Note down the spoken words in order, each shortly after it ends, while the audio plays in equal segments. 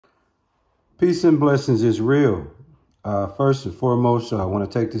Peace and blessings is real. First and foremost, I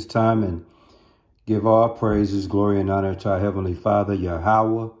want to take this time and give all praises, glory, and honor to our Heavenly Father,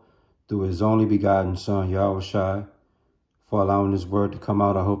 Yahweh, through His only begotten Son, Yahushua, for allowing this word to come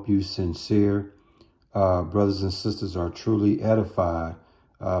out. I hope you sincere brothers and sisters are truly edified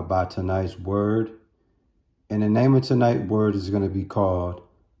by tonight's word. And the name of tonight's word is going to be called,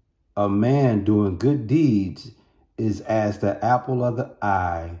 "A man doing good deeds is as the apple of the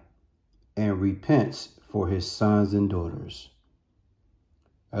eye, and repents for his sons and daughters."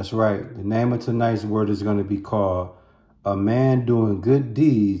 That's right. The name of tonight's word is going to be called, "A man doing good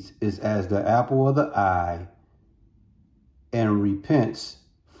deeds is as the apple of the eye, and repents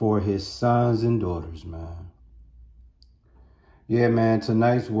for his sons and daughters," man. Yeah, man,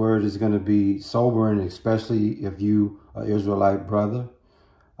 tonight's word is going to be sobering, especially if you are an Israelite brother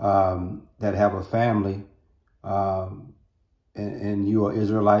that have a family, and you are an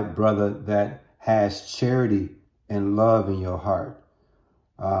Israelite brother that has charity and love in your heart.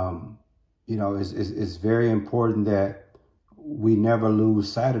 You know, it's very important that we never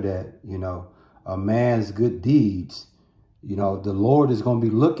lose sight of that. You know, a man's good deeds, you know, the Lord is going to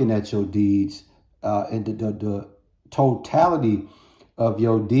be looking at your deeds, and the totality of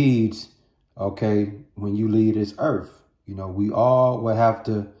your deeds, okay, when you leave this earth. You know, we all will have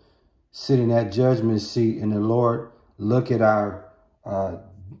to sit in that judgment seat, and the Lord look at our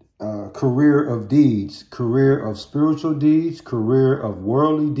career of deeds, career of spiritual deeds, career of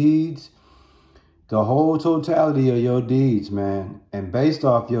worldly deeds, the whole totality of your deeds, man. And based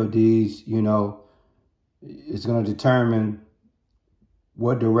off your deeds, you know, it's going to determine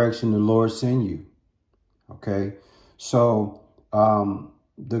what direction the Lord send you. Okay. So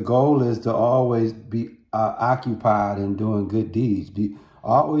the goal is to always be occupied in doing good deeds.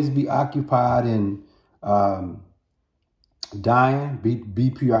 Always be occupied in dying, be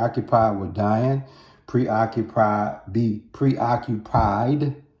preoccupied with dying, be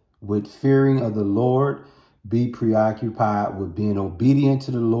preoccupied with fearing of the Lord, be preoccupied with being obedient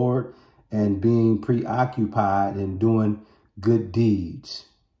to the Lord, and being preoccupied in doing good deeds.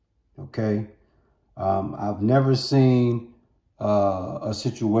 Okay. I've never seen a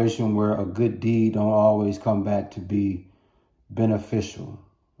situation where a good deed don't always come back to be beneficial.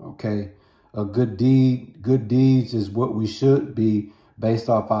 Okay. A good deeds is what we should be based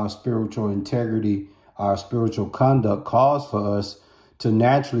off our spiritual integrity. Our spiritual conduct calls for us to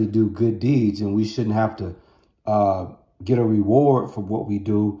naturally do good deeds, and we shouldn't have to get a reward for what we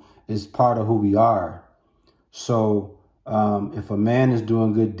do. It's part of who we are. So if a man is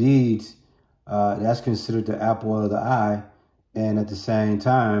doing good deeds, that's considered the apple of the eye, and at the same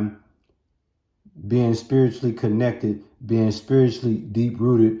time, being spiritually connected, being spiritually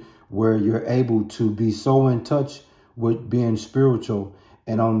deep-rooted, where you're able to be so in touch with being spiritual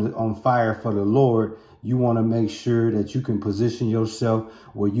and on fire for the Lord, you want to make sure that you can position yourself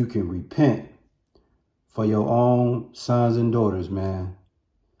where you can repent for your own sons and daughters, man.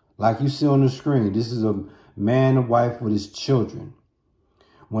 Like you see on the screen, this is a man and wife with his children.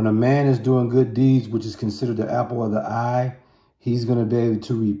 When a man is doing good deeds, which is considered the apple of the eye, he's going to be able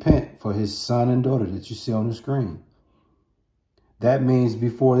to repent for his son and daughter that you see on the screen. That means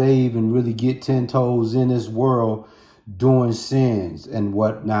before they even really get 10 toes in this world doing sins and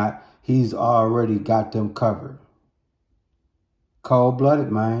whatnot, he's already got them covered.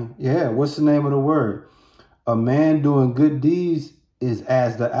 Cold-blooded, man. Yeah, what's the name of the word? A man doing good deeds is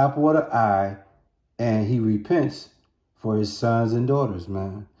as the apple of the eye, and he repents for his sons and daughters,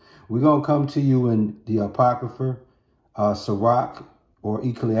 man. We're going to come to you in the Apocrypha, Sirach, or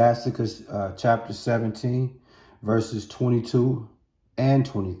Ecclesiasticus, chapter 17, verses 22 and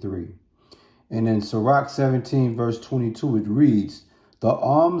 23. And in Sirach 17, verse 22, it reads, "The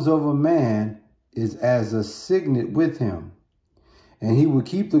alms of a man is as a signet with him, and he will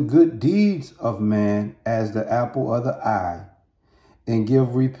keep the good deeds of man as the apple of the eye, and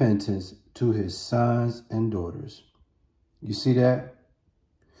give repentance to his sons and daughters." You see that?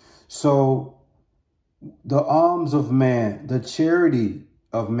 So the alms of man, the charity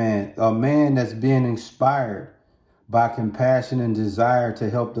of man, a man that's being inspired by compassion and desire to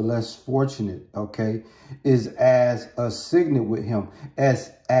help the less fortunate, okay, is as a signet with him,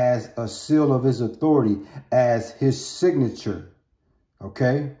 as a seal of his authority, as his signature,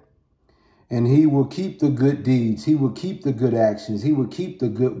 okay? And he will keep the good deeds. He will keep the good actions. He will keep the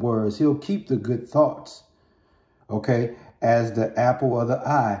good words. He'll keep the good thoughts, okay, as the apple of the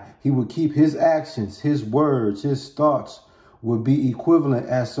eye. He will keep his actions, his words, his thoughts would be equivalent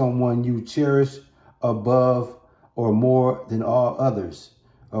as someone you cherish above or more than all others.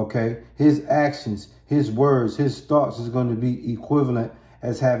 Okay. His actions, his words, his thoughts is going to be equivalent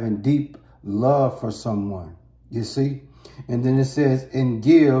as having deep love for someone. You see? And then it says, and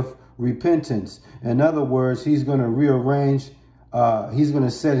give repentance. In other words, he's going to rearrange, he's going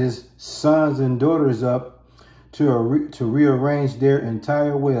to set his sons and daughters up to rearrange their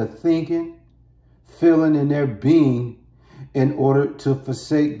entire way of thinking, feeling, and their being in order to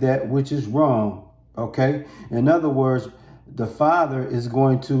forsake that which is wrong. Okay? In other words, the Father is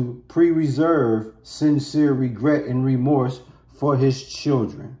going to pre-reserve sincere regret and remorse for his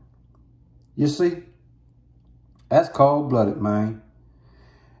children. You see? That's cold-blooded, man.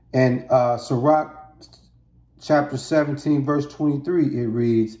 And Sirach chapter 17, verse 23, it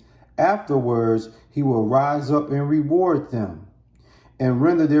reads, afterwards he will rise up and reward them and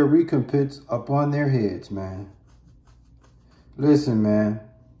render their recompense upon their heads, man. Listen, man.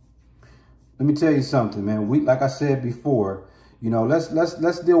 Let me tell you something, man. Like I said before, you know, let's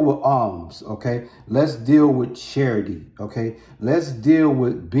deal with alms, okay? Let's deal with charity, okay? Let's deal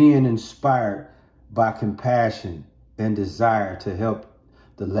with being inspired by compassion and desire to help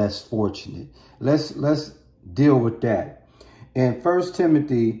the less fortunate. Let's deal with that. In 1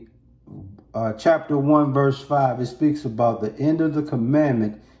 Timothy chapter 1, verse 5, it speaks about the end of the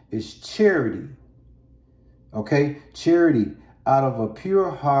commandment is charity. Okay? Charity out of a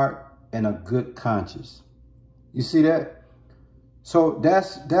pure heart and a good conscience. You see that? So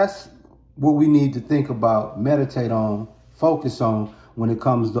that's what we need to think about, meditate on, focus on when it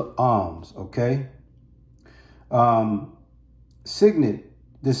comes to alms, okay? Signet,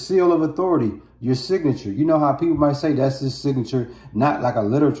 the seal of authority, your signature. You know how people might say that's his signature, not like a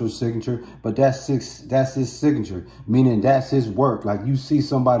literal signature, but that's his signature, meaning that's his work. Like you see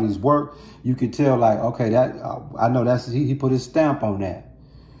somebody's work, you could tell like, okay, that I know that's he put his stamp on that.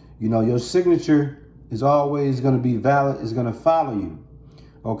 You know, your signature is always going to be valid, is going to follow you.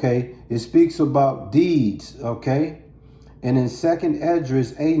 Okay, it speaks about deeds. Okay, and in 2nd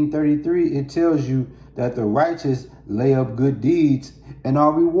Esdras 8:33, it tells you that the righteous lay up good deeds and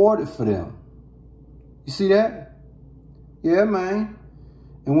are rewarded for them. You see that? Yeah, man.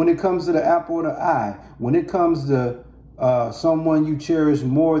 And when it comes to the apple of the eye, when it comes to someone you cherish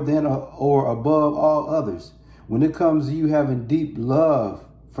more than or above all others, when it comes to you having deep love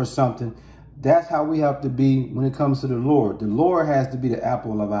for something, that's how we have to be when it comes to the Lord. The Lord has to be the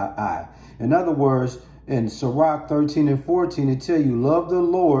apple of our eye. In other words, in Sirach 13 and 14, it tells you, love the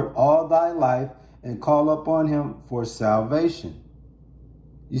Lord all thy life and call upon him for salvation.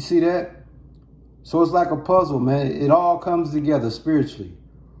 You see that? So it's like a puzzle, man. It all comes together spiritually.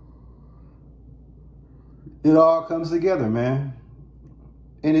 It all comes together, man.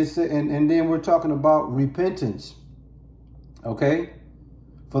 And then we're talking about repentance. Okay?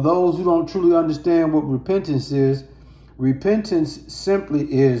 For those who don't truly understand what repentance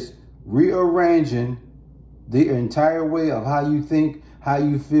simply is rearranging the entire way of how you think, how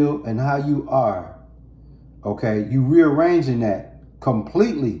you feel, and how you are. Okay? You rearranging that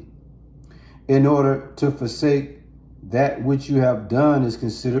completely in order to forsake that which you have done is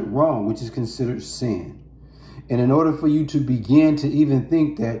considered wrong, which is considered sin. And in order for you to begin to even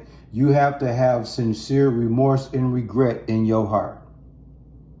think that, you have to have sincere remorse and regret in your heart.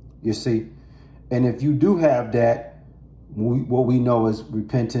 You see, and if you do have that, what we know as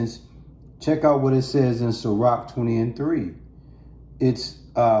repentance, check out what it says in Sirach 20 and 3.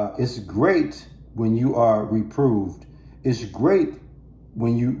 It's great when you are reproved. It's great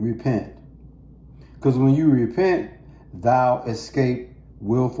when you repent. Because when you repent, thou escape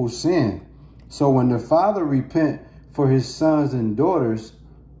willful sin. So when the Father repent for his sons and daughters,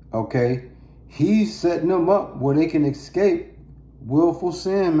 okay, he's setting them up where they can escape willful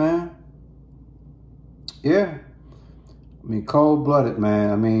sin, man. Yeah. I mean, cold-blooded, man.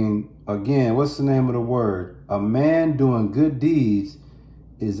 I mean, again, what's the name of the word? A man doing good deeds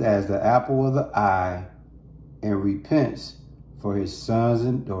is as the apple of the eye and repents for his sons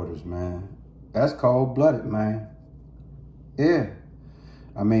and daughters, man. That's cold-blooded, man. Yeah.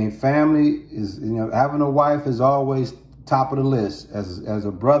 I mean, family is, you know, having a wife is always top of the list. As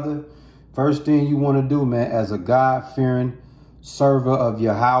a brother, first thing you want to do, man, as a God-fearing server of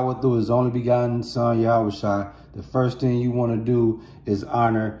Yahweh through his only begotten son, Yahushua, the first thing you want to do is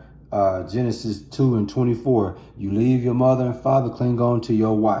honor Genesis 2 and 24. You leave your mother and father, cling on to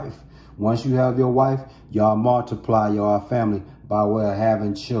your wife. Once you have your wife, y'all multiply your family by way of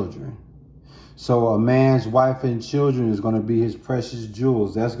having children. So a man's wife and children is going to be his precious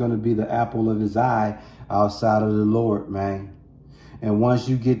jewels. That's going to be the apple of his eye outside of the Lord, man. And once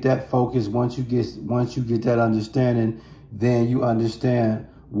you get that focus, once you get that understanding, then you understand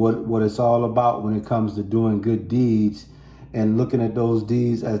what it's all about when it comes to doing good deeds and looking at those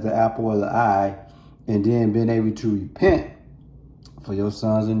deeds as the apple of the eye, and then being able to repent for your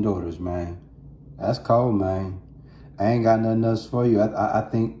sons and daughters, man. That's cold, man. I ain't got nothing else for you. I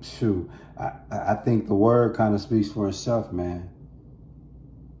think, shoot, I think the word kind of speaks for itself, man.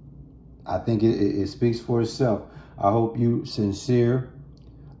 I think it speaks for itself. I hope you sincere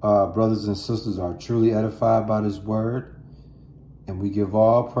brothers and sisters are truly edified by this word. And we give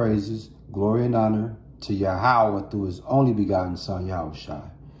all praises, glory, and honor to Yahweh through his only begotten son, Yahushua,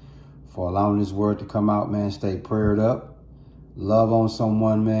 for allowing this word to come out, man. Stay prayed up. Love on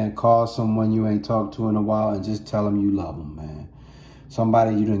someone, man. Call someone you ain't talked to in a while and just tell them you love them, man.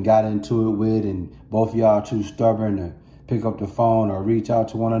 Somebody you done got into it with and both of y'all too stubborn to pick up the phone or reach out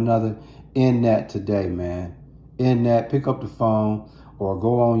to one another. End that today, man. End that. Pick up the phone or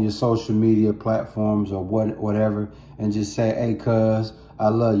go on your social media platforms or whatever and just say, hey, cuz, I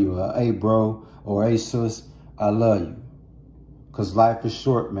love you. Or, hey, bro. Or, hey, sis, I love you. Because life is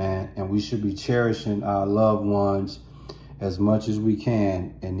short, man, and we should be cherishing our loved ones as much as we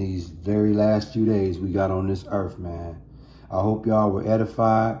can in these very last few days we got on this earth, man. I hope y'all were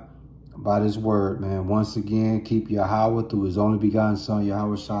edified by this word, man. Once again, keep Yahweh through his only begotten son,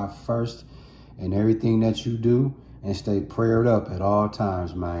 Yahushua, first in everything that you do, and stay prayed up at all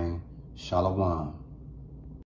times, man. Shalom.